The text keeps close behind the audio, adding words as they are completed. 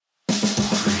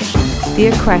The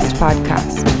Equest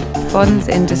Podcast, Funds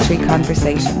Industry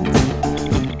Conversations.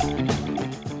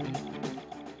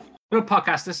 Hello,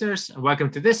 podcast listeners, and welcome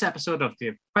to this episode of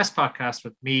the Equest Podcast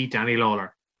with me, Danny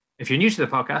Lawler. If you're new to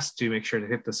the podcast, do make sure to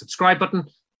hit the subscribe button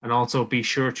and also be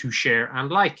sure to share and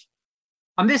like.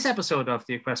 On this episode of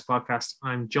the Equest Podcast,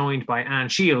 I'm joined by Anne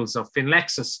Shields of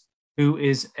Finlexus, who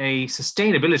is a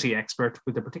sustainability expert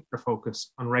with a particular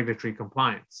focus on regulatory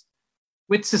compliance.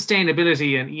 With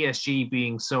sustainability and ESG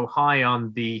being so high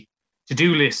on the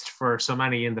to-do list for so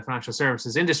many in the financial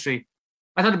services industry,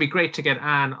 I thought it'd be great to get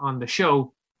Anne on the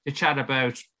show to chat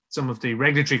about some of the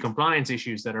regulatory compliance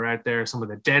issues that are out there, some of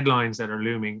the deadlines that are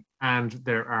looming, and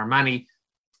there are many.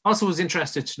 Also was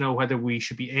interested to know whether we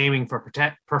should be aiming for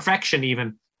perfection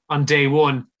even on day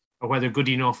one, or whether good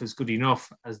enough is good enough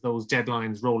as those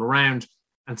deadlines roll around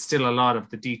and still a lot of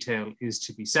the detail is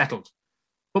to be settled.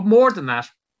 But more than that,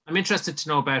 I'm interested to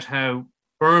know about how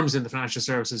firms in the financial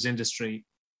services industry,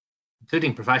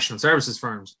 including professional services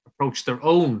firms, approach their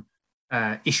own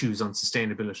issues on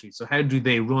sustainability. So how do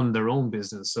they run their own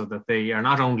business so that they are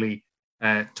not only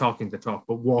talking the talk,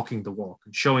 but walking the walk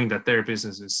and showing that their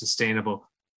business is sustainable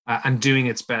and doing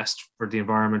its best for the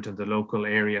environment and the local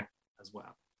area as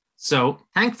well. So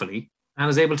thankfully, Anne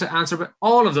is able to answer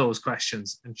all of those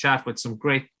questions and chat with some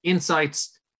great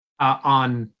insights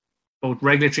on both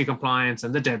regulatory compliance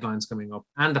and the deadlines coming up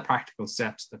and the practical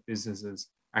steps that businesses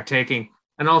are taking,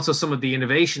 and also some of the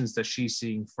innovations that she's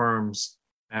seeing firms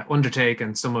undertake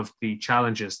and some of the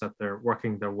challenges that they're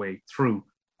working their way through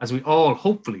as we all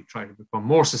hopefully try to become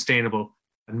more sustainable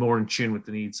and more in tune with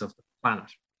the needs of the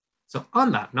planet. So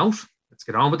on that note, let's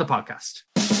get on with the podcast.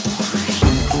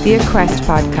 The Equest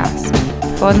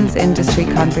Podcast, Funds Industry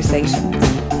Conversations.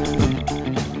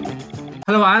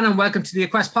 Hello, Anne, and welcome to the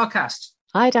Equest Podcast.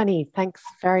 Hi, Danny. Thanks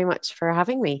very much for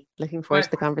having me. Looking forward to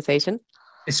the conversation.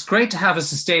 It's great to have a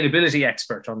sustainability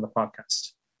expert on the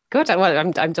podcast. Good.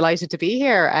 Well, I'm delighted to be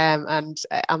here. And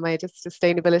am I just a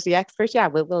sustainability expert? Yeah,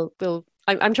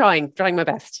 I'm trying my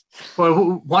best.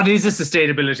 Well, what is a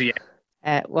sustainability?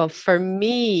 Well, for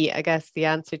me, I guess the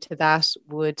answer to that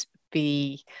would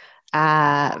be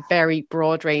very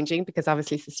broad ranging, because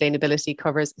obviously sustainability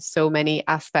covers so many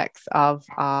aspects of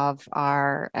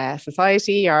our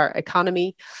society, our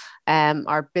economy,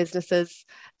 our businesses.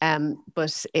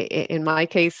 But in my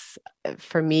case,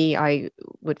 for me, I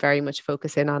would very much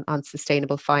focus in on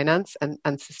sustainable finance and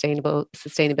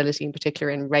sustainability in particular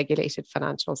in regulated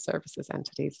financial services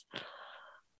entities.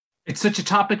 It's such a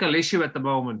topical issue at the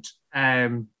moment.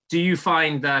 Do you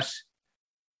find that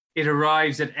it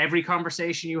arrives at every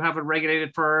conversation you have with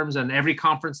regulated firms and every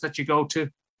conference that you go to?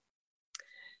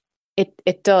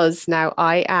 It does. Now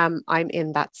I'm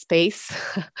in that space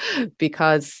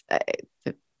because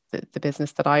the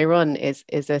business that I run is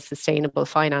a sustainable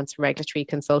finance regulatory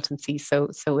consultancy.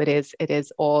 So it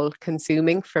is all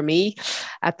consuming for me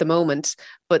at the moment.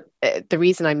 But the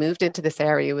reason I moved into this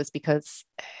area was because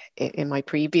in my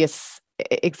previous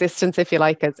existence, if you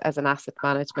like, as an asset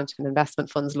management and investment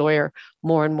funds lawyer,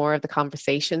 more and more of the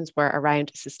conversations were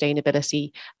around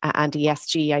sustainability and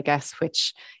ESG, I guess,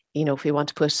 which, you know, if we want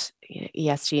to put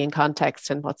ESG in context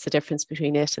and what's the difference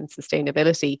between it and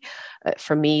sustainability,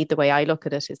 for me, the way I look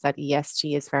at it is that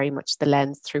ESG is very much the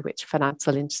lens through which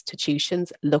financial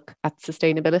institutions look at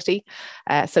sustainability.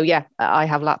 So yeah, I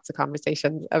have lots of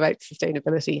conversations about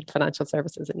sustainability, financial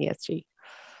services and ESG.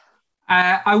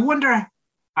 I wonder,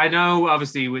 I know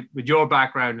obviously with your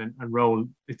background and role,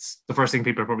 it's the first thing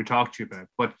people probably talk to you about,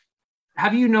 but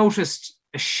have you noticed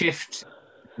a shift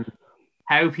in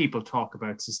how people talk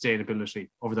about sustainability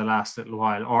over the last little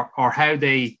while, or how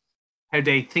they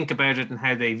think about it and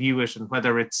how they view it, and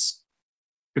whether it's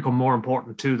become more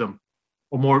important to them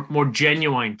or more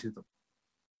genuine to them?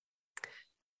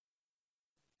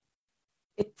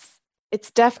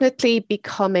 It's definitely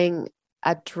becoming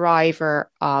a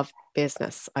driver of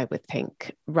business, I would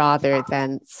think, rather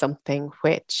than something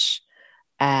which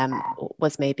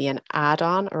was maybe an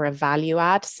add-on or a value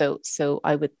add. So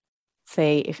I would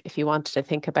say if you wanted to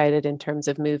think about it in terms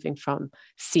of moving from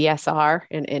CSR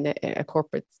in a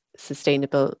corporate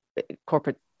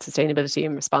sustainability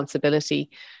and responsibility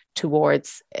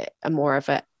towards a more of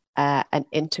an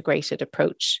integrated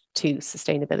approach to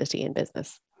sustainability in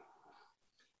business.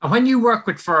 And when you work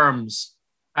with firms,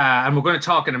 and we're going to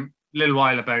talk in a little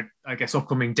while about, I guess,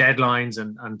 upcoming deadlines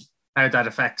and how that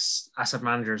affects asset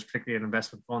managers, particularly in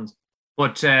investment funds.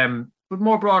 But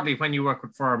more broadly, when you work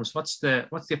with firms, what's the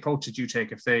approach that you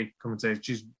take if they come and say,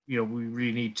 geez, you know, we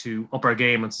really need to up our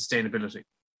game on sustainability?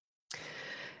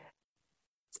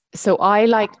 So I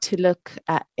like to look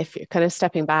at, if you're kind of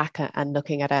stepping back and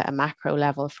looking at a macro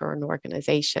level for an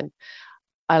organization,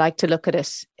 I like to look at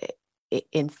it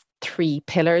in three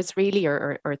pillars, really,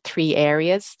 or three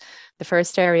areas. The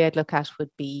first area I'd look at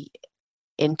would be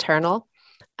internal,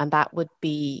 and that would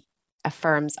be a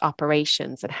firm's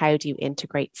operations and how do you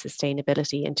integrate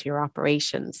sustainability into your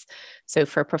operations. So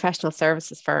for a professional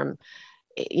services firm,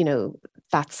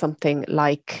 that's something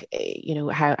like,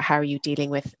 how are you dealing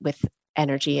with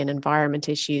energy and environment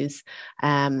issues?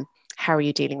 How are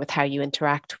you dealing with how you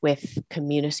interact with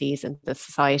communities and the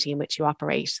society in which you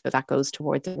operate? So that goes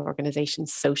towards an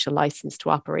organization's social license to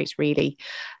operate, really.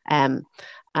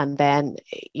 And then,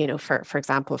 for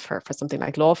example, for something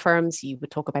like law firms, you would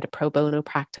talk about a pro bono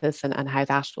practice and how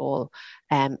that all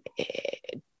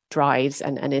drives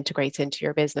and integrates into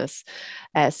your business.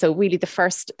 So really the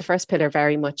first pillar,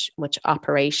 very much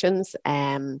operations.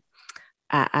 And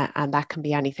that can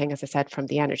be anything, as I said, from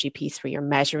the energy piece where you're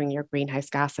measuring your greenhouse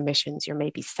gas emissions, you're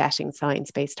maybe setting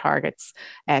science-based targets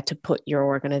to put your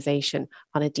organization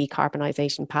on a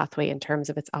decarbonisation pathway in terms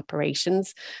of its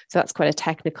operations. So that's quite a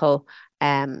technical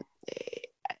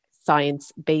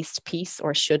science-based piece,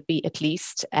 or should be at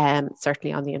least,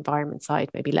 certainly on the environment side,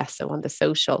 maybe less so on the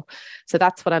social. So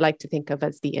that's what I like to think of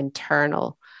as the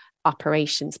internal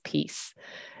operations piece.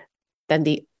 Then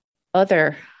the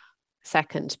other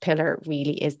second pillar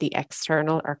really is the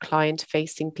external or client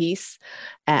facing piece.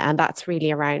 And that's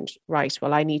really around, right,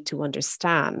 well, I need to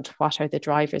understand what are the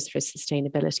drivers for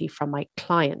sustainability from my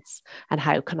clients and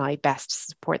how can I best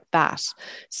support that.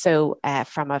 So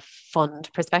from a fund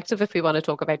perspective, if we want to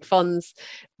talk about funds,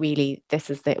 really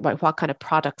this is what kind of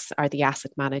products are the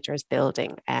asset managers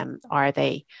building?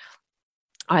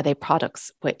 Are they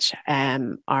products which have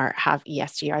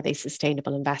ESG? Are they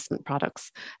sustainable investment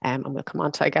products? And we'll come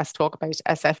on to, I guess, talk about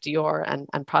SFDR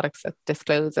and products that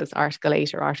disclose as Article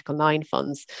 8 or Article 9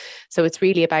 funds. So it's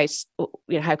really about,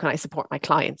 how can I support my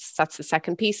clients? That's the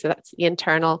second piece. So that's the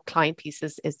internal. Client piece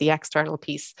is the external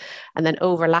piece. And then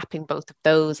overlapping both of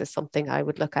those is something I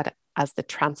would look at as the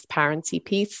transparency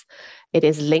piece. It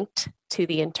is linked to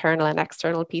the internal and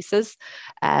external pieces,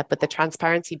 but the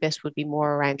transparency bit would be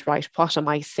more around, right, what am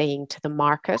I saying to the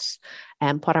market,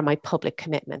 and what are my public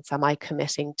commitments? Am I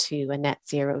committing to a net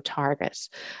zero target?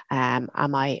 Am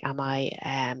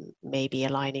I maybe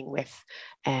aligning with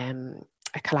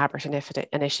a collaborative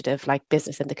initiative like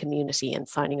Business in the Community and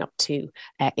signing up to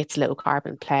its low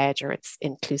carbon pledge or its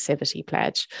inclusivity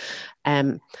pledge,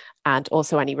 and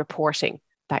also any reporting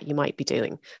that you might be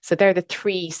doing. So they're the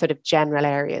three sort of general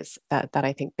areas that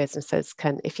I think businesses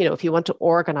can, if you want to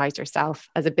organize yourself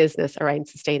as a business around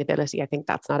sustainability, I think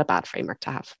that's not a bad framework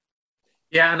to have.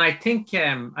 Yeah, and I think,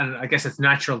 and I guess it's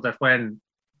natural that when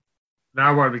in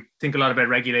our world we think a lot about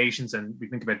regulations and we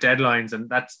think about deadlines, and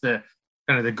that's the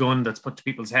kind of the gun that's put to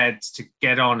people's heads to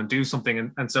get on and do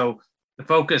something. And so the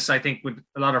focus, I think, with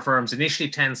a lot of firms initially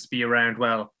tends to be around,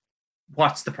 well,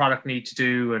 what's the product need to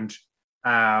do, and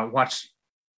what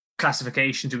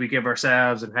classification do we give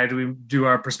ourselves, and how do we do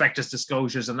our prospectus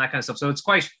disclosures and that kind of stuff. So it's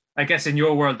quite, I guess, in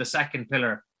your world, the second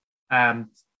particular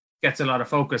gets a lot of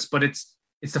focus, but it's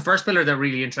the first pillar that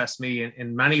really interests me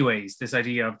in many ways, this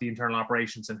idea of the internal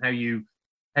operations and how you,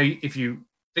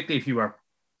 particularly if you are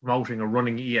promoting or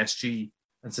running ESG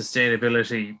and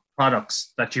sustainability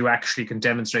products, that you actually can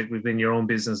demonstrate within your own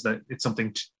business that it's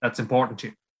something that's important to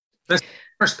you. This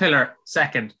first pillar.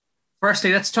 Second,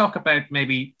 firstly, let's talk about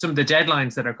maybe some of the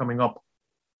deadlines that are coming up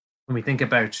when we think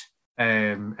about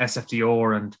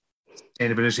SFDR and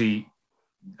sustainability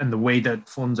and the way that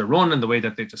funds are run and the way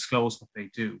that they disclose what they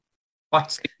do.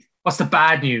 What's the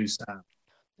bad news?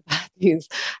 Bad news.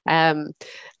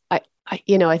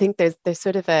 I think there's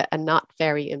sort of a not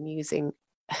very amusing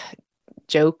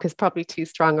joke is probably too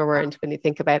strong a word when you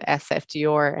think about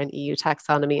SFDR and EU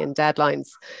taxonomy and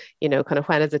deadlines, kind of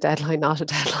when is a deadline not a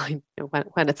deadline,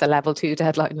 when it's a level 2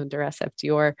 deadline under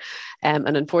SFDR. And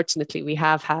unfortunately, we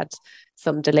have had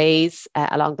some delays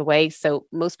along the way. So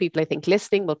most people, I think,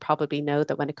 listening will probably know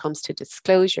that when it comes to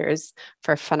disclosures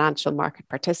for financial market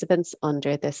participants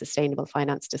under the Sustainable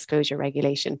Finance Disclosure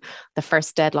Regulation, the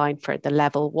first deadline for the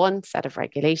level 1 set of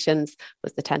regulations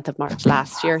was the 10th of March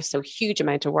last year. So huge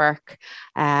amount of work,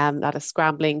 a lot of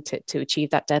scrambling to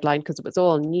achieve that deadline because it was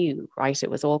all new, right?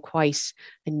 It was all quite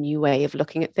a new way of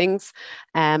looking at things.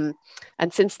 And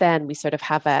since then, we sort of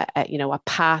have a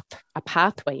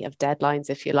pathway of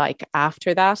deadlines, if you like,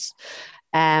 after that.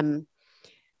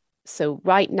 So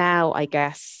right now, I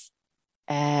guess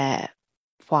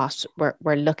what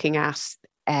we're looking at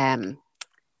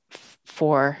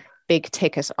for big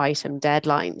ticket item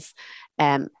deadlines,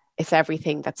 it's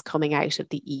everything that's coming out of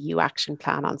the EU Action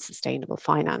Plan on Sustainable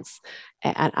Finance.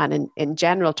 and in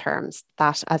general terms,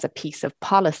 that as a piece of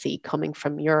policy coming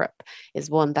from Europe is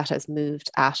one that has moved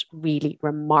at really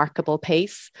remarkable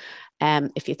pace.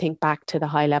 If you think back to the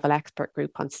high-level expert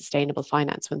group on sustainable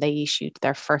finance, when they issued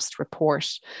their first report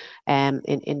in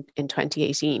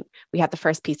 2018, we had the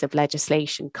first piece of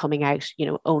legislation coming out,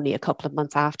 only a couple of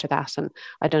months after that. And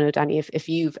I don't know, Danny, if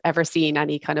you've ever seen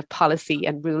any kind of policy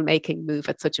and rulemaking move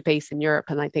at such a pace in Europe.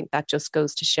 And I think that just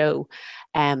goes to show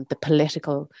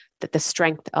the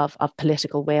strength of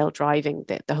political will driving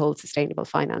the whole sustainable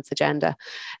finance agenda.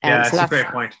 That's a great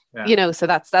point. Yeah. So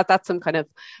that's some kind of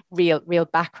real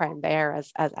background there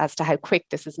as to how quick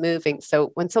this is moving.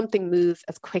 So when something moves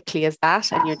as quickly as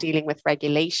that, and you're dealing with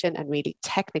regulation and really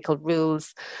technical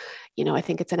rules, I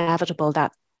think it's inevitable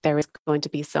that there is going to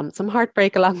be some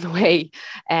heartbreak along the way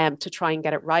to try and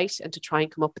get it right and to try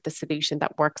and come up with a solution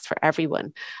that works for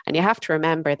everyone. And you have to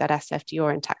remember that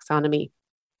SFDR and taxonomy,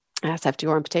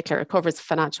 SFDR in particular, it covers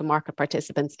financial market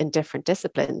participants in different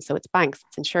disciplines. So it's banks,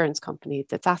 it's insurance companies,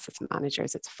 it's asset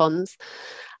managers, it's funds,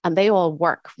 and they all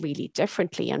work really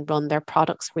differently and run their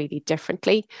products really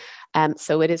differently.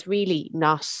 So it is really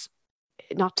not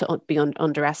to be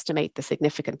underestimate the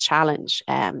significant challenge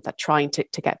that trying to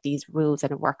get these rules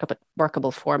in a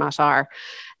workable format are.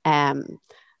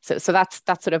 So that's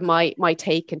sort of my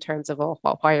take in terms of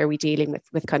why are we dealing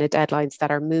with kind of deadlines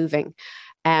that are moving.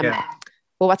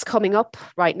 Well, what's coming up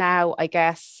right now, I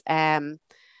guess, in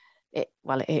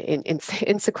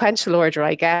sequential order,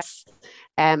 I guess,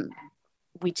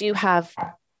 we do have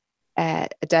a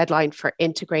deadline for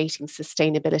integrating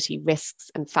sustainability risks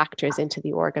and factors into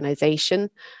the organisation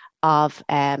of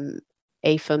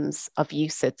AIFMs, of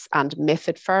UCITS and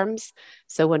MiFID firms.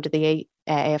 So under the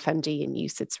AFMD and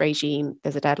UCITS regime,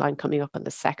 there's a deadline coming up on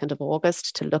the 2nd of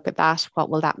August to look at that.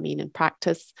 What will that mean in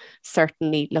practice?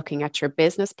 Certainly looking at your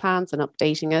business plans and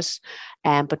updating it.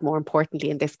 But more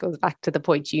importantly, and this goes back to the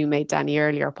point you made, Danny,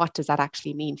 earlier, what does that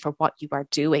actually mean for what you are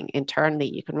doing internally?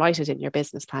 You can write it in your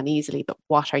business plan easily, but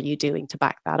what are you doing to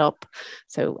back that up?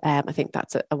 So I think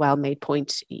that's a well-made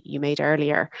point you made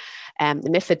earlier. The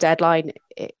MiFID deadline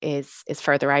is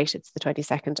further out. It's the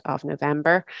 22nd of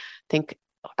November. I think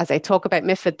as I talk about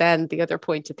MiFID, then the other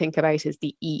point to think about is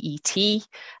the EET,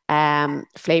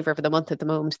 flavour of the month at the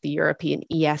moment, the European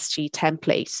ESG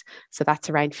template. So that's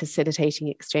around facilitating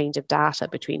exchange of data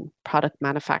between product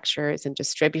manufacturers and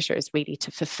distributors, really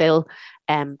to fulfil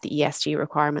the ESG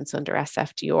requirements under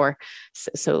SFDR.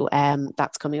 So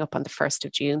that's coming up on the 1st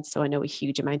of June. So I know a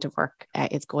huge amount of work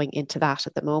is going into that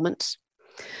at the moment.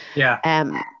 Yeah.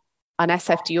 On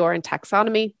SFDR and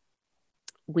taxonomy,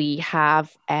 we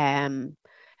have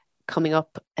coming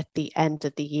up at the end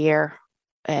of the year,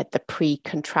 the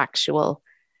pre-contractual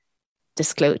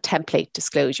template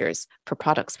disclosures for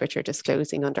products which are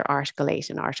disclosing under Article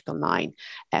 8 and Article 9.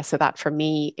 So that for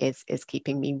me is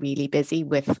keeping me really busy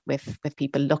with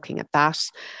people looking at that.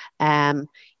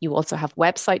 You also have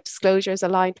website disclosures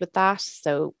aligned with that.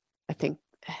 So I think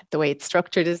the way it's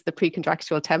structured is the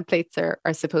pre-contractual templates are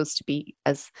supposed to be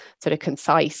as sort of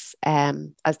concise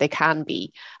as they can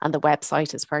be. And the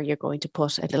website is where you're going to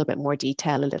put a little bit more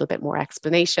detail, a little bit more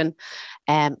explanation.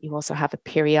 You also have a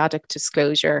periodic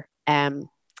disclosure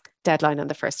deadline on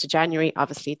the 1st of January.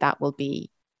 Obviously, that will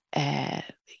be,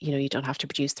 you don't have to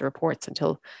produce the reports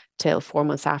until 4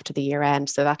 months after the year end.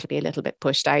 So that'll be a little bit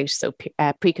pushed out. So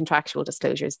pre-contractual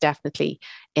disclosure is definitely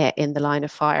in the line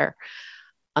of fire.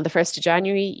 On the 1st of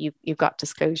January, you've got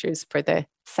disclosures for the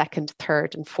 2nd,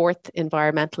 3rd and 4th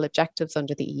environmental objectives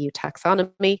under the EU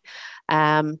taxonomy,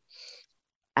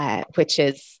 which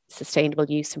is sustainable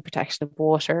use and protection of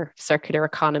water, circular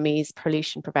economies,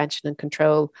 pollution prevention and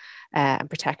control, and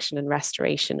protection and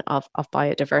restoration of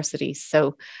biodiversity.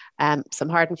 So some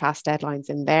hard and fast deadlines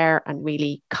in there and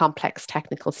really complex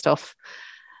technical stuff.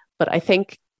 But I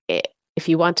think if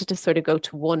you wanted to sort of go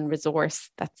to one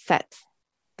resource that sets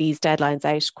these deadlines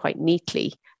out quite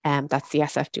neatly, that's the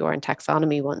SFDR and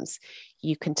taxonomy ones,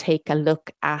 you can take a look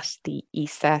at the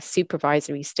ESA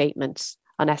supervisory statement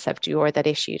on SFDR that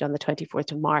issued on the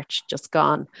 24th of March, just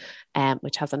gone,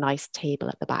 which has a nice table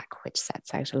at the back, which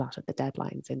sets out a lot of the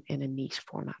deadlines in a neat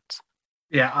format.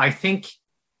 Yeah, I think,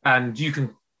 and you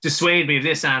can dissuade me of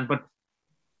this, Anne, but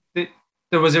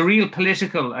there was a real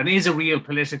political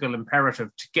imperative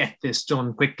to get this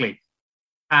done quickly.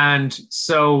 And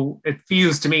so it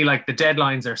feels to me like the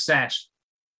deadlines are set,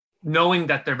 knowing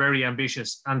that they're very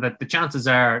ambitious and that the chances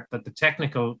are that the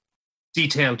technical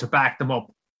detail to back them up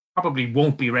probably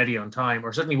won't be ready on time,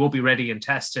 or certainly won't be ready and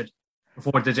tested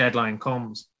before the deadline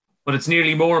comes. But it's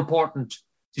nearly more important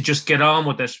to just get on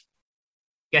with it,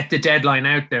 get the deadline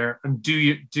out there and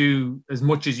do as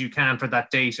much as you can for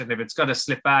that date. And if it's got to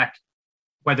slip back,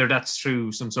 whether that's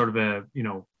through some sort of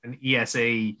an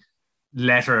ESA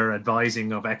letter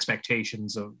advising of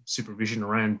expectations of supervision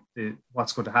around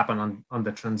what's going to happen on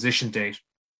the transition date.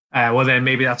 Well, then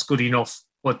maybe that's good enough.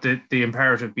 But the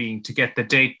imperative being to get the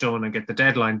date done and get the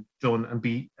deadline done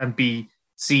and be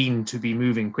seen to be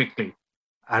moving quickly,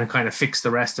 and kind of fix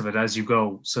the rest of it as you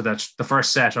go, so that the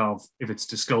first set of, if it's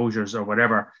disclosures or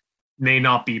whatever, may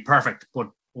not be perfect,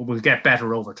 but will get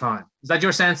better over time. Is that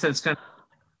your sense, that it's kind of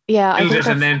build it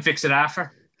and then fix it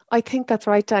after? I think that's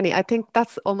right, Danny. I think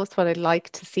that's almost what I'd like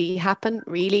to see happen,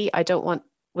 really.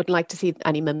 Wouldn't like to see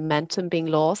any momentum being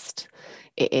lost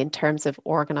in terms of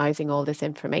organizing all this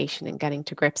information and getting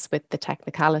to grips with the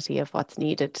technicality of what's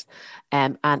needed.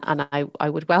 And I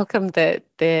would welcome the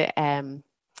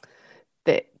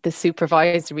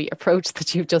supervisory approach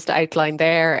that you've just outlined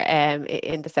there,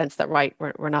 in the sense that, right,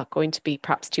 we're not going to be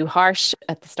perhaps too harsh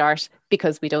at the start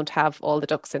because we don't have all the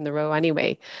ducks in the row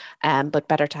anyway, but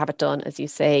better to have it done, as you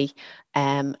say,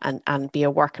 and be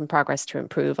a work in progress to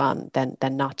improve on than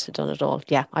not to done at all.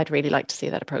 Yeah, I'd really like to see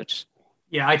that approach.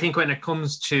 Yeah, I think when it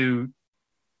comes to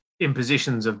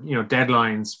impositions of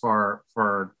deadlines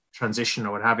for transition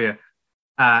or what have you,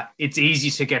 it's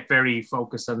easy to get very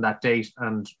focused on that date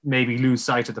and maybe lose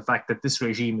sight of the fact that this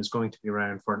regime is going to be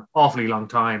around for an awfully long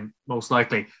time, most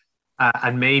likely.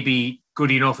 And maybe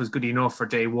good enough is good enough for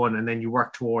day one, and then you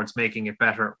work towards making it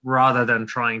better, rather than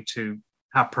trying to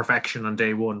have perfection on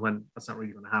day one, when that's not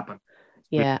really going to happen.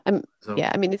 Yeah,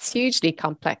 I mean, it's hugely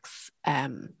complex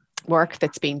work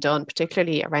that's being done,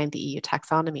 particularly around the EU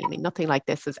taxonomy. I mean, nothing like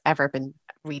this has ever been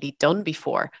really done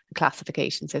before. The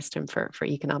classification system for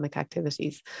economic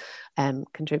activities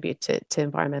contribute to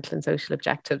environmental and social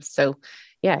objectives. So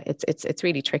yeah, it's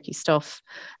really tricky stuff.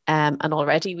 And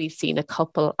already we've seen a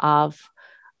couple of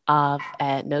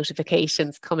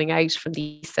notifications coming out from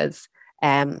the ESAs.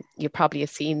 You probably have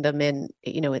seen them in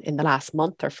the last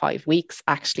month or 5 weeks,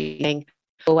 actually saying,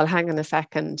 oh, well, hang on a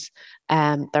second,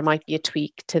 there might be a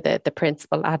tweak to the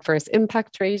principal adverse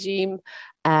impact regime,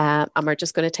 and we're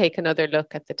just going to take another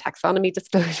look at the taxonomy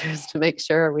disclosures to make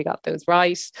sure we got those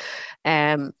right.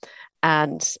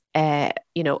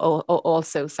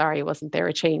 Also, sorry, wasn't there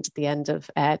a change at the end of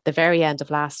the very end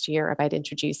of last year about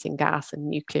introducing gas and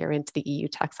nuclear into the EU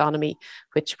taxonomy,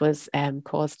 which was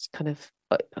caused kind of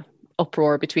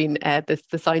uproar between the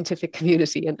scientific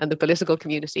community and the political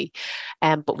community.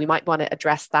 But we might want to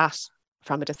address that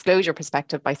from a disclosure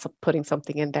perspective by putting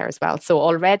something in there as well. So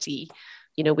already,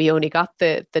 we only got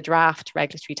the draft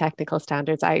regulatory technical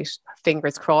standards out,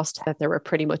 fingers crossed that they were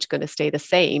pretty much going to stay the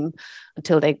same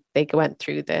until they went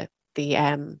through the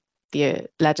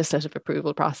legislative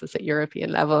approval process at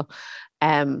European level.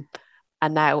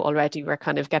 And now already we're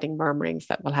kind of getting murmurings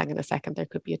that, well, hang on a second, there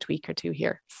could be a tweak or two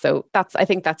here. So I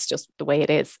think that's just the way it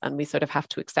is, and we sort of have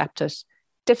to accept it.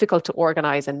 Difficult to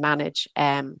organize and manage,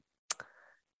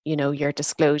 your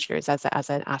disclosures as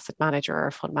an asset manager or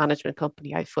a fund management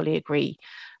company. I fully agree,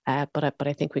 but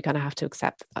I think we kind of have to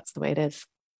accept that that's the way it is.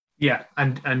 Yeah,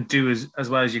 and do as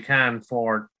well as you can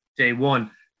for day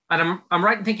one. And I'm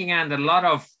right in thinking, Anne, that a lot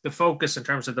of the focus in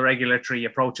terms of the regulatory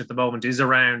approach at the moment is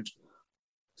around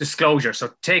disclosure.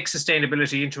 So take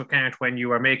sustainability into account when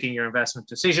you are making your investment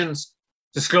decisions.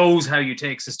 Disclose how you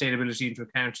take sustainability into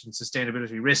account and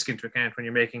sustainability risk into account when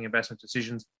you're making investment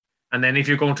decisions. And then if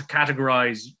you're going to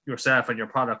categorize yourself and your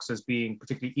products as being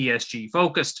particularly ESG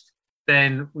focused,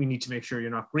 then we need to make sure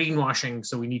you're not greenwashing.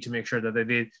 So we need to make sure that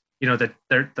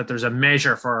that there's a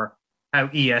measure for how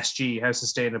ESG, how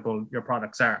sustainable your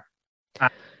products are.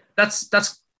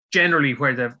 That's generally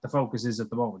where the focus is at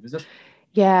the moment, is it?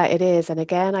 Yeah, it is. And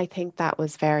again, I think that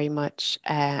was very much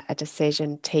a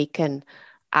decision taken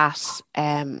at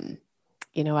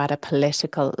a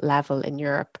political level in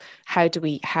Europe. How do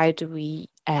we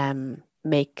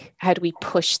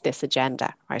push this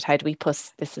agenda, right? How do we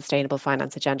push this sustainable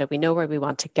finance agenda? We know where we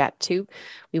want to get to.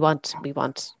 We want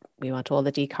all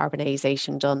the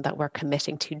decarbonisation done that we're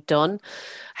committing to done.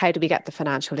 How do we get the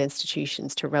financial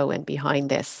institutions to row in behind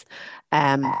this?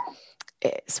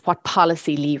 What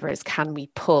policy levers can we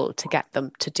pull to get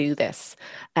them to do this?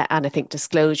 And I think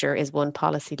disclosure is one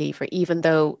policy lever, even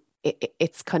though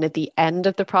it's kind of the end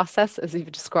of the process, as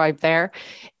you've described there.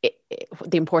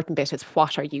 The important bit is,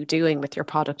 what are you doing with your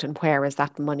product and where is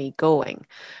that money going?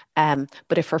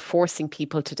 But if we're forcing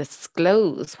people to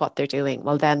disclose what they're doing,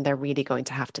 well, then they're really going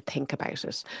to have to think about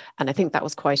it. And I think that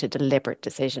was quite a deliberate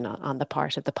decision on the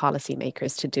part of the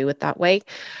policymakers to do it that way.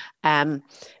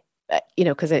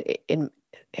 Because in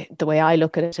the way I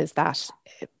look at it is that,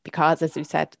 because, as you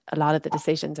said, a lot of the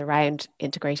decisions around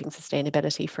integrating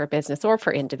sustainability for a business or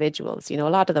for individuals,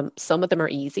 some of them are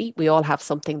easy. We all have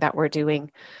something that we're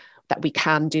doing that we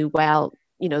can do well,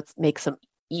 make some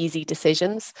easy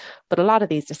decisions, but a lot of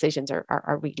these decisions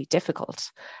are really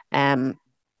difficult. And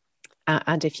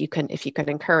if you can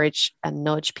encourage and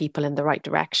nudge people in the right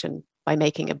direction by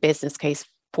making a business case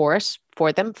for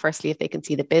them, firstly, if they can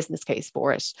see the business case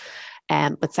for it,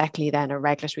 but secondly, then a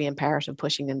regulatory imperative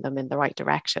pushing them in the right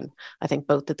direction, I think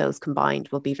both of those combined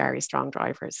will be very strong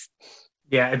drivers.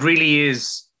 Yeah, it really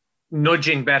is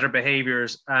nudging better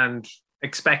behaviors and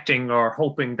expecting or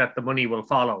hoping that the money will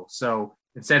follow. So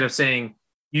instead of saying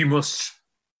you must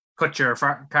cut your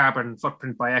carbon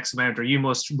footprint by X amount, or you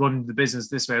must run the business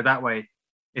this way or that way,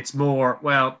 it's more,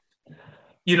 well,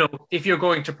 if you're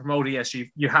going to promote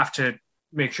ESG, you have to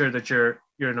make sure that you're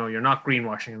not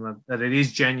greenwashing, and that it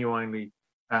is genuinely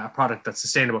a product that's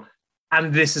sustainable.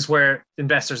 And this is where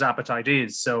investors' appetite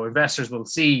is. So investors will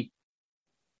see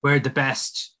where the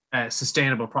best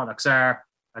sustainable products are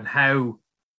and how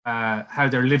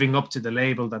they're living up to the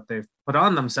label that they've put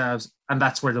on themselves, and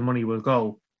that's where the money will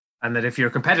go. And that if your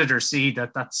competitors see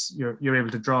that you're able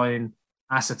to draw in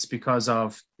assets because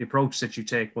of the approach that you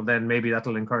take, well, then maybe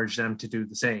that'll encourage them to do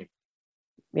the same.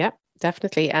 Yeah,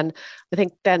 definitely. And I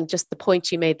think then just the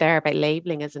point you made there about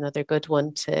labeling is another good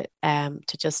one to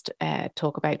just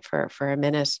talk about for a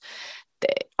minute.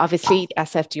 Obviously,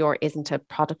 SFDR isn't a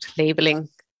product labeling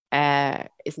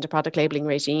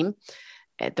regime.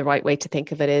 The right way to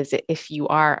think of it is, if you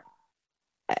are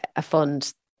a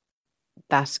fund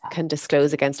that can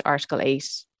disclose against Article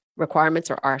 8 requirements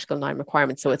or Article 9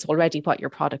 requirements, so it's already what your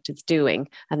product is doing,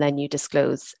 and then you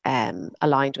disclose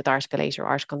aligned with Article 8 or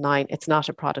Article 9, it's not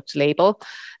a product label.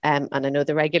 And I know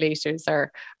the regulators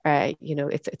are,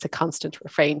 it's a constant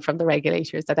refrain from the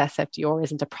regulators that SFDR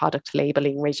isn't a product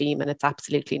labeling regime, and it's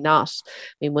absolutely not.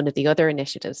 I mean, one of the other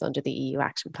initiatives under the EU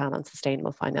Action Plan on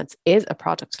Sustainable Finance is a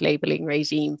product labeling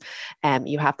regime.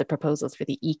 You have the proposals for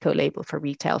the eco label for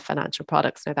retail financial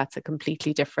products. Now that's a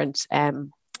completely different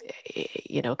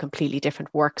completely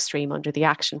different work stream under the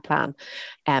action plan,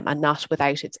 and not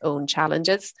without its own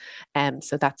challenges.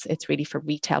 So it's really for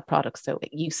retail products, so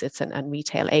UCITS and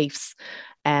retail AIFs,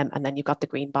 and then you've got the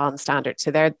green bond standard.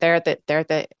 So they're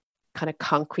the kind of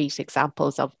concrete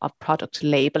examples of product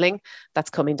labeling that's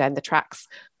coming down the tracks.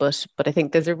 But I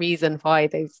think there's a reason why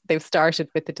they've started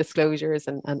with the disclosures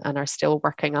and are still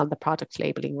working on the product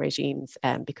labeling regimes,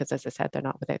 because, as I said, they're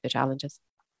not without the challenges.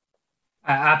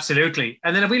 Absolutely.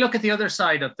 And then if we look at the other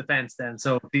side of the fence, then,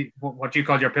 so what you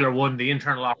call your pillar one, the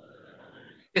internal,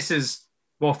 this is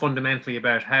more fundamentally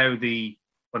about how the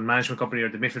fund management company or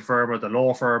the MiFID firm or the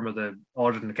law firm or the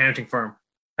audit and accounting firm,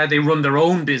 how they run their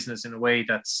own business in a way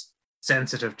that's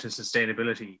sensitive to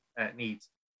sustainability needs.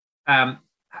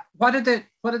 What are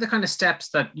the kind of steps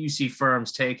that you see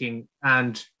firms taking,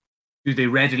 and do they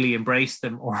readily embrace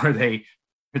them, or are they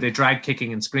drag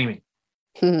kicking and screaming?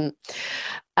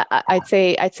 I'd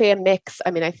say a mix.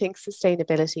 I mean, I think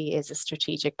sustainability is a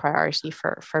strategic priority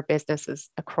for businesses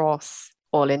across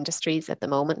all industries at the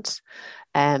moment.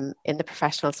 In the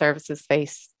professional services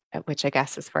space, which I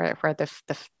guess is where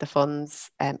the funds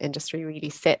industry really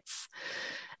sits.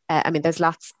 I mean, there's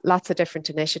lots of different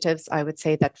initiatives. I would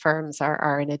say that firms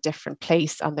are in a different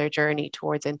place on their journey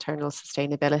towards internal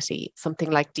sustainability. Something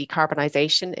like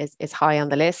decarbonisation is high on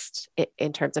the list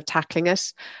in terms of tackling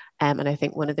it. And I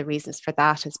think one of the reasons for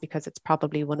that is because it's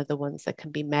probably one of the ones that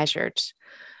can be measured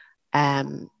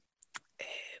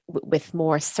with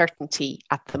more certainty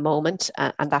at the moment.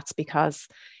 And that's because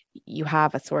you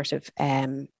have a sort of,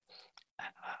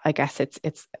 I guess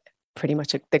it's pretty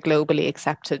much the globally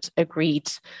accepted,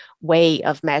 agreed way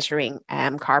of measuring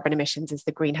carbon emissions is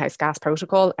the Greenhouse Gas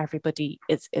Protocol. Everybody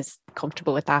is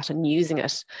comfortable with that and using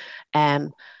it.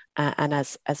 And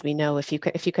as we know, if you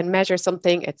can measure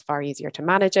something, it's far easier to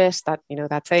manage it. That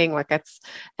that saying, what gets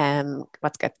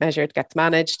measured gets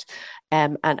managed.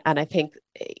 And I think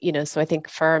so I think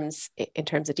firms, in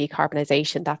terms of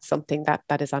decarbonisation, that's something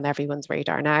that is on everyone's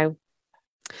radar now.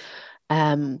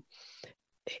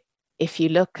 If you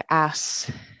look at,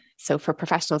 so for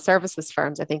professional services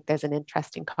firms, I think there's an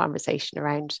interesting conversation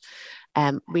around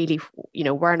really,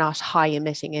 we're not high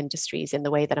emitting industries in the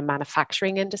way that a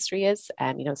manufacturing industry is.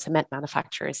 Cement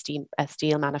manufacturer,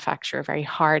 steel manufacturer, very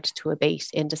hard to abate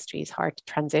industries, hard to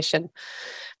transition.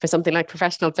 For something like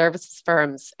professional services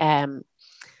firms,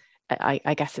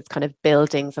 I guess it's kind of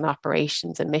buildings and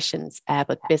operations emissions,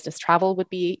 but business travel would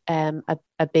be a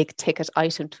big ticket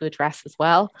item to address as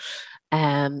well.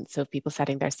 So people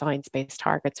setting their science-based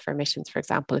targets for emissions, for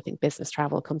example, I think business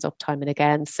travel comes up time and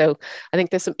again. So I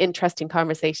think there's some interesting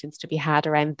conversations to be had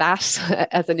around that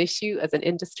as an issue, as an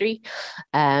industry.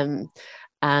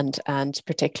 and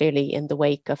particularly in the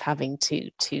wake of having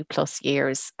 2+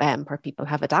 years where people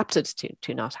have adapted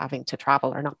to not having to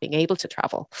travel or not being able to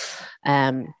travel.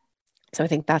 So I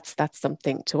think that's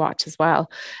something to watch as well.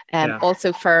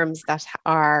 Also, firms that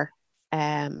are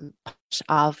part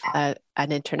of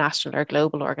an international or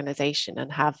global organization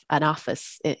and have an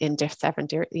office in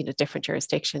different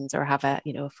jurisdictions, or have a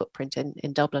footprint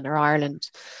in Dublin or Ireland,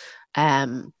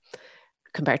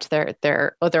 compared to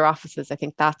their other offices, I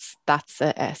think that's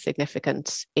a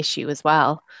significant issue as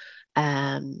well.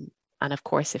 And of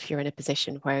course, if you're in a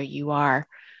position where you are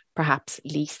perhaps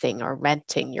leasing or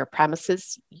renting your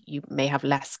premises, you may have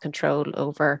less control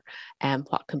over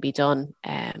what can be done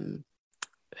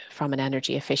from an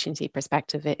energy efficiency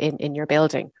perspective in your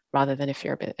building, rather than if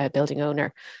you're a building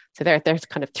owner. So there's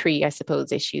kind of three, I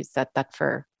suppose, issues that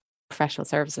for professional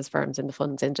services firms in the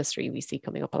funds industry we see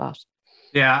coming up a lot.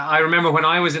 Yeah, I remember when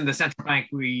I was in the central bank,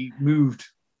 we moved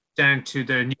down to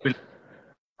the new building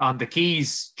on the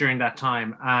Quays during that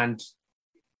time, and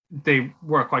they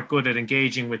were quite good at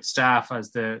engaging with staff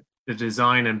as the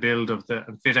design and build of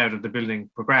and fit out of the building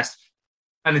progressed.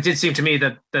 And it did seem to me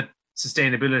that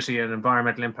sustainability and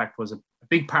environmental impact was a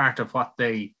big part of what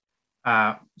they,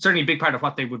 certainly a big part of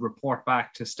what they would report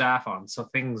back to staff on. So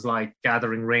things like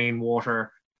gathering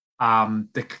rainwater,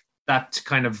 that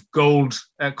kind of gold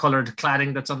colored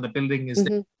cladding that's on the building is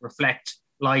to reflect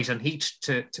light and heat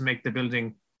to make the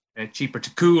building cheaper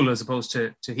to cool as opposed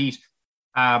to heat.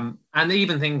 And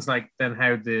even things like then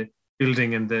how the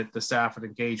building and the staff would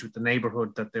engage with the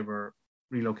neighborhood that they were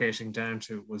relocating down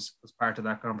to was part of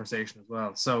that conversation as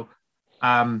well. So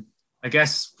I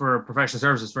guess for professional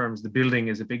services firms, the building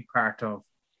is a big part of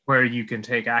where you can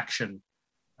take action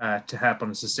to help on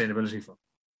a sustainability front.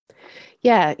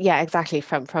 Yeah, exactly.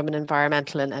 From an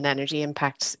environmental and energy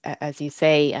impact, as you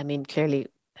say, I mean, clearly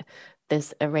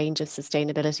there's a range of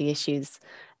sustainability issues,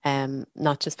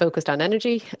 not just focused on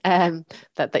energy,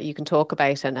 that you can talk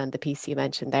about, and the piece you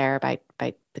mentioned there about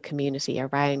the community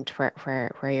around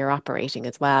where you're operating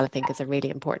as well, I think is a really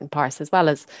important part, as well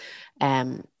as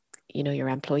your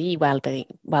employee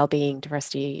well-being,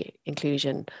 diversity,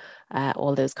 inclusion,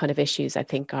 all those kind of issues. I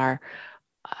think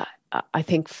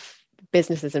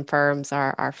businesses and firms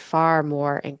are far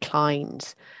more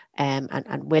inclined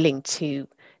and willing to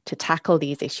tackle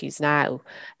these issues now.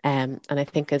 And I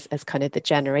think as kind of the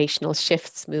generational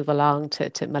shifts move along to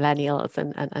millennials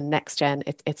and next gen,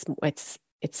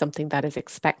 it's something that is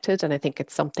expected. And I think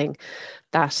it's something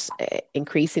that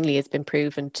increasingly has been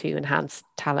proven to enhance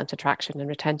talent attraction and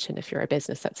retention if you're a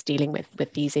business that's dealing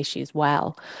with these issues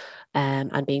well,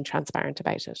 and being transparent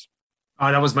about it.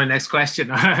 Oh, that was my next question.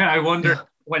 I wonder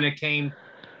when it came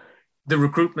the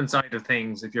recruitment side of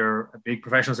things, if you're a big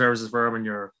professional services firm and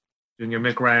you're doing your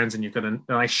milk rounds and you've got a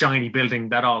nice shiny building,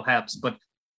 that all helps. But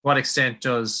what extent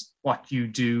does what you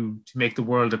do to make the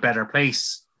world a better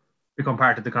place become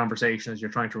part of the conversation as you're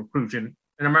trying to recruit in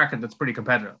a market that's pretty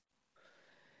competitive?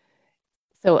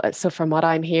 So from what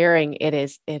I'm hearing, it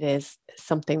is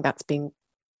something that's being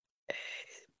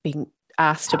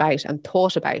asked about and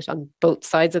thought about on both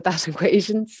sides of that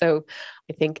equation. So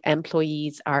I think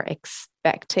employees are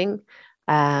expecting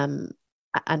and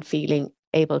feeling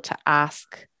able to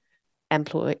ask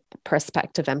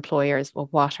prospective employers, well,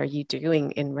 what are you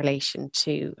doing in relation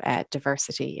to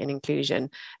diversity and inclusion?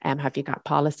 Have you got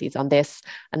policies on this?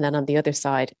 And then on the other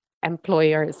side,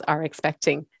 employers are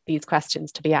expecting these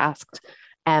questions to be asked,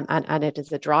 and it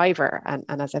is a driver. And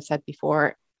as I've said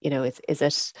before, is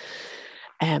it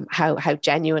how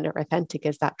genuine or authentic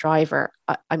is that driver?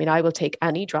 I mean, I will take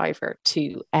any driver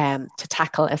to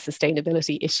tackle a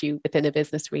sustainability issue within a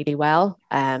business really well.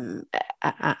 And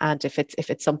if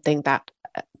it's something that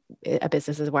a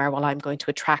business is aware, well, I'm going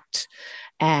to attract,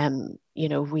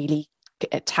 really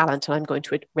talent, and I'm going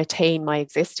to retain my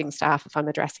existing staff if I'm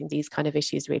addressing these kind of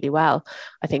issues really well.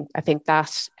 I think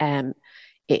that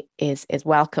it is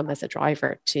welcome as a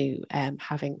driver to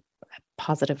having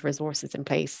positive resources in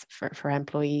place for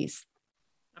employees.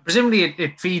 Presumably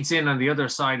it feeds in on the other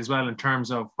side as well, in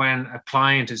terms of when a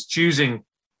client is choosing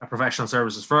a professional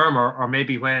services firm, or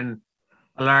maybe when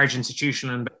a large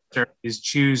institutional investor is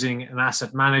choosing an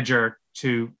asset manager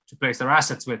to place their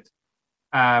assets with,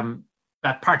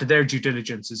 that part of their due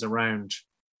diligence is around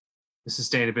the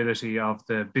sustainability of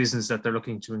the business that they're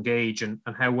looking to engage, and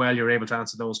how well you're able to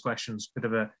answer those questions could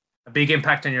have a big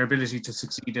impact on your ability to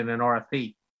succeed in an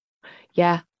RFP.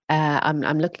 Yeah,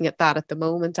 I'm looking at that at the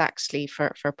moment, actually,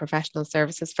 for professional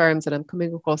services firms, and I'm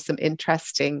coming across some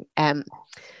interesting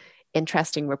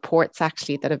reports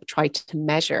actually that have tried to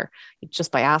measure,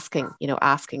 just by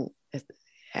asking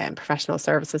professional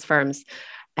services firms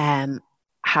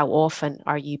how often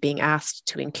are you being asked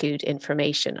to include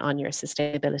information on your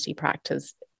sustainability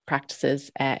practices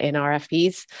in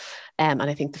RFPs? And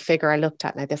I think the figure I looked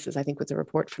at, now this is, I think, was a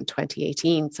report from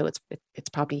 2018, so it's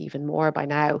probably even more by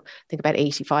now. I think about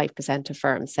 85% of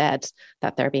firms said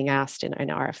that they're being asked in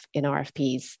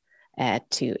RFPs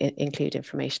to include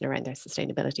information around their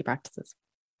sustainability practices.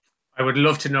 I would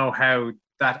love to know how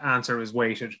that answer is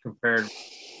weighted compared to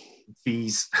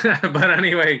fees. But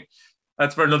anyway,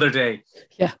 that's for another day.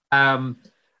 Yeah.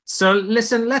 So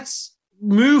listen, let's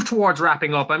move towards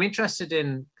wrapping up. I'm interested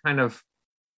in kind of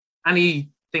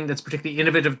anything that's particularly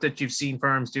innovative that you've seen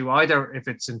firms do, either if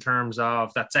it's in terms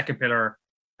of that second pillar,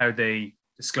 how they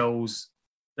disclose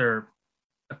their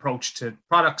approach to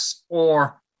products,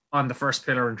 or on the first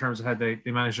pillar in terms of how they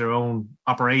manage their own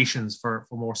operations for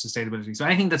more sustainability. So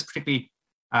anything that's particularly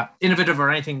innovative,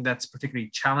 or anything that's particularly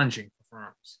challenging for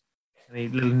firms? Any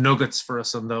little nuggets for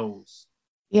us on those?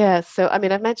 Yeah, so I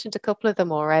mean, I've mentioned a couple of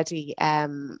them already,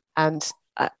 and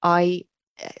I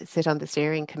sit on the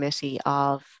steering committee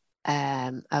of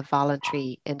a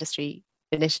voluntary industry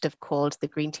initiative called the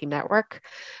Green Team Network,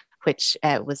 which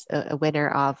was a winner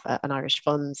of an Irish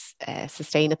Funds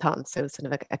Sustainathon, so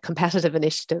sort of a competitive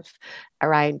initiative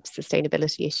around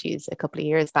sustainability issues a couple of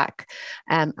years back,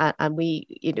 and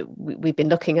we've been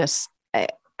looking at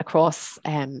across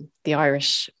the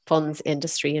Irish funds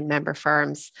industry and member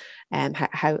firms,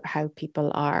 how people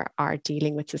are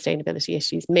dealing with sustainability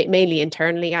issues, mainly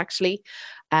internally, actually.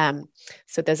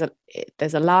 So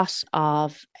there's a lot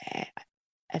of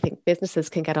I think businesses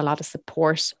can get a lot of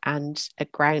support and a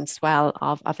groundswell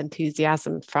of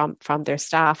enthusiasm from their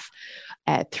staff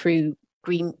through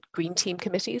green team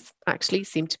committees. Actually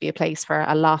seem to be a place where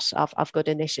a lot of good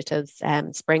initiatives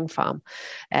spring from.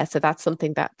 So that's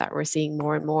something that we're seeing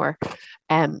more and more.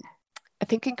 I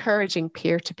think encouraging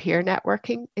peer-to-peer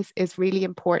networking is really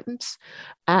important,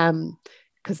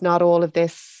 because not all of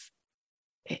this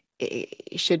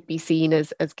it should be seen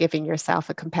as giving yourself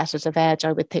a competitive edge,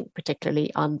 I would think,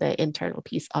 particularly on the internal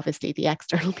piece. Obviously, the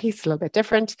external piece is a little bit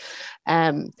different.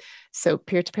 So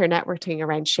peer-to-peer networking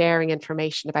around sharing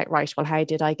information about, right, well, how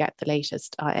did I get the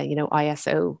latest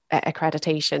ISO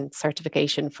accreditation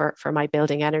certification for my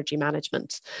building energy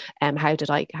management? How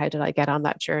did I get on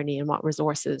that journey, and what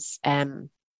resources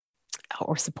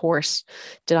or support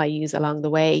did I use along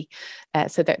the way?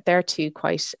 So they're two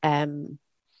quite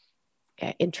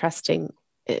interesting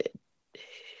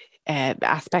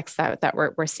aspects that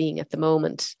we're seeing at the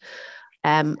moment.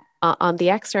 On the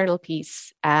external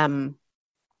piece, I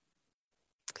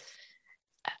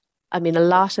mean, a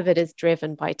lot of it is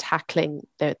driven by tackling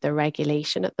the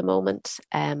regulation at the moment,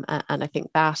 and I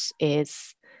think that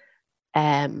is,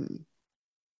 I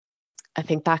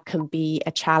think that can be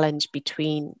a challenge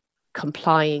between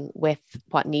complying with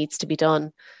what needs to be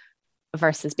done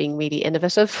versus being really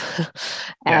innovative.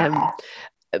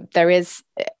 There is,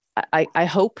 I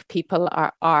hope people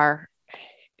are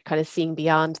kind of seeing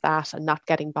beyond that and not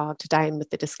getting bogged down with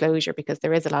the disclosure, because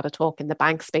there is a lot of talk in the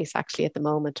bank space actually at the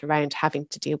moment around having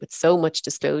to deal with so much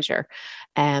disclosure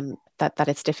that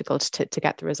it's difficult to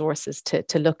get the resources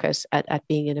to look at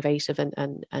being innovative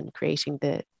and creating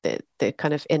the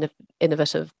kind of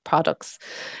innovative products.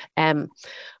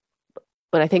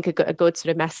 But I think a good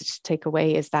sort of message to take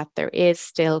away is that there is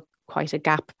still quite a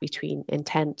gap between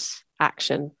intent,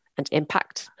 action, and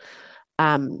impact.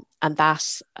 And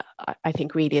that, I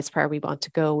think, really is where we want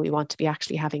to go. We want to be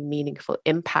actually having meaningful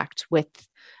impact with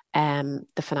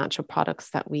the financial products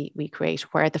that we create,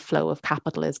 where the flow of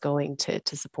capital is going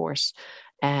to support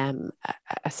a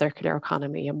circular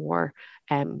economy, a more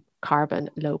low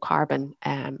carbon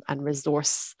and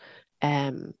resource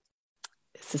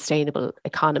sustainable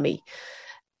economy.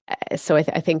 So I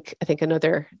think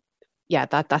another,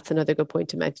 that's another good point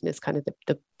to mention, is kind of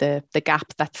the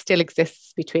gap that still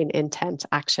exists between intent,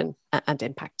 action, and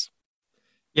impact.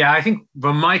 Yeah, I think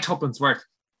from my tuppence worth,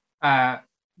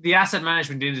 the asset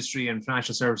management industry and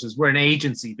financial services, we're an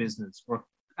agency business. We're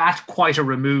at quite a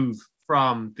remove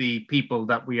from the people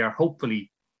that we are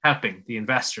hopefully helping, the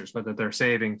investors, whether they're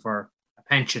saving for a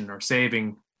pension or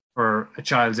saving for a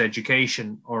child's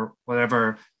education or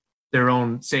whatever their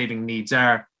own saving needs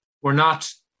are. We're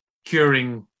not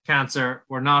curing cancer.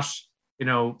 We're not,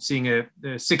 seeing a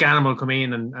sick animal come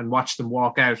in and watch them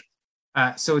walk out.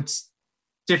 So it's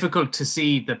difficult to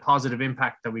see the positive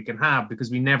impact that we can have,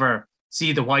 because we never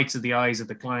see the whites of the eyes of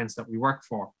the clients that we work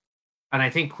for. And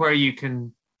I think where you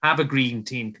can have a green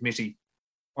team committee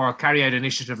or carry out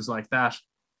initiatives like that,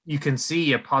 you can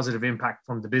see a positive impact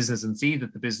from the business and see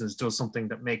that the business does something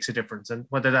that makes a difference. And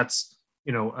whether that's,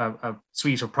 a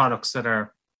suite of products that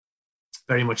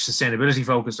very much sustainability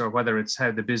focused, or whether it's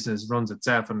how the business runs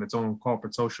itself and its own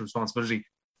corporate social responsibility.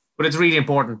 But it's really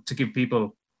important to give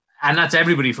people, and that's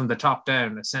everybody from the top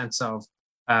down, a sense of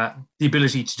the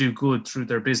ability to do good through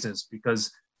their business,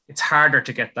 because it's harder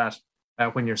to get that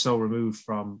when you're so removed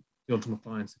from the ultimate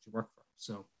clients that you work for.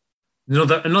 So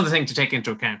another thing to take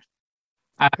into account.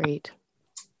 Great.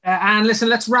 And listen,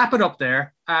 let's wrap it up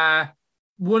there.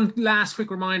 One last quick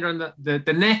reminder on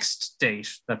the next date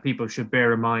that people should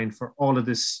bear in mind for all of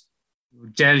this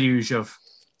deluge of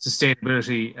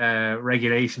sustainability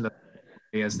regulation, that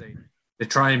as they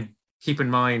try and keep in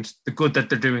mind the good that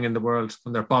they're doing in the world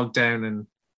when they're bogged down in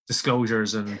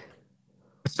disclosures and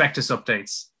prospectus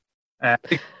updates. I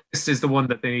think this is the one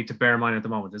that they need to bear in mind at the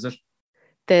moment, is it?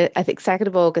 I think 2nd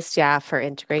of August, for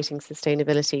integrating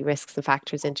sustainability risks and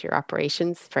factors into your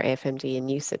operations for AFMD and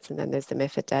UCITS, and then there's the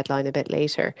MiFID deadline a bit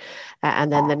later.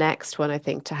 And then the next one I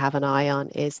think to have an eye on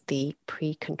is the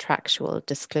pre-contractual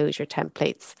disclosure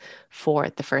templates for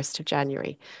the 1st of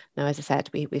January. Now, as I said,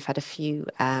 we've had a few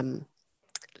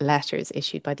letters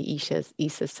issued by the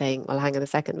ESAs saying, well, hang on a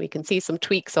second, we can see some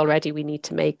tweaks already we need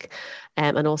to make.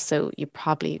 And also you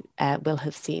probably will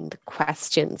have seen the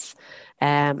questions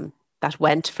that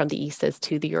went from the ESAs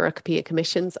to the European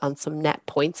Commissions on some net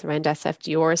points around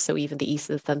SFDR. So even the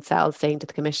ESAs themselves saying to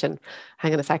the Commission,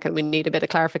 hang on a second, we need a bit of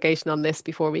clarification on this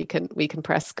before we can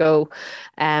press go.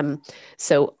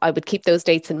 So I would keep those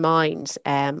dates in mind,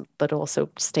 but also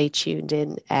stay tuned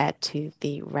in to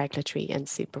the regulatory and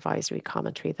supervisory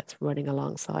commentary that's running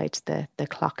alongside the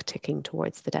clock ticking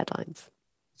towards the deadlines.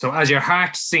 So as your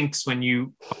heart sinks when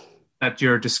that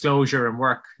your disclosure and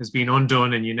work has been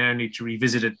undone and you now need to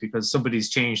revisit it because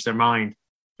somebody's changed their mind,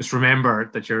 just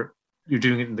remember that you're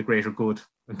doing it in the greater good.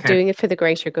 Okay? Doing it for the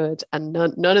greater good, and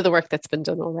none of the work that's been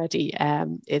done already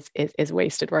is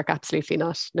wasted work. Absolutely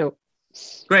not. No.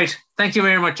 Great. Thank you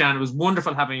very much, Jan. It was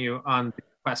wonderful having you on the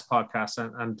Quest podcast,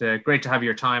 and great to have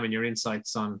your time and your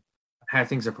insights on how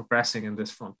things are progressing in this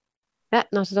front. Yeah,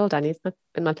 not at all, Danny. It's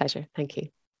been my pleasure. Thank you.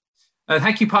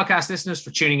 Thank you, podcast listeners,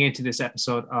 for tuning into this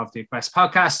episode of the Quest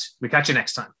podcast. We'll catch you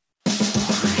next time.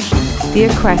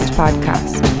 The Quest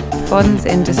podcast, Funds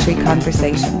Industry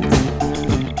Conversations.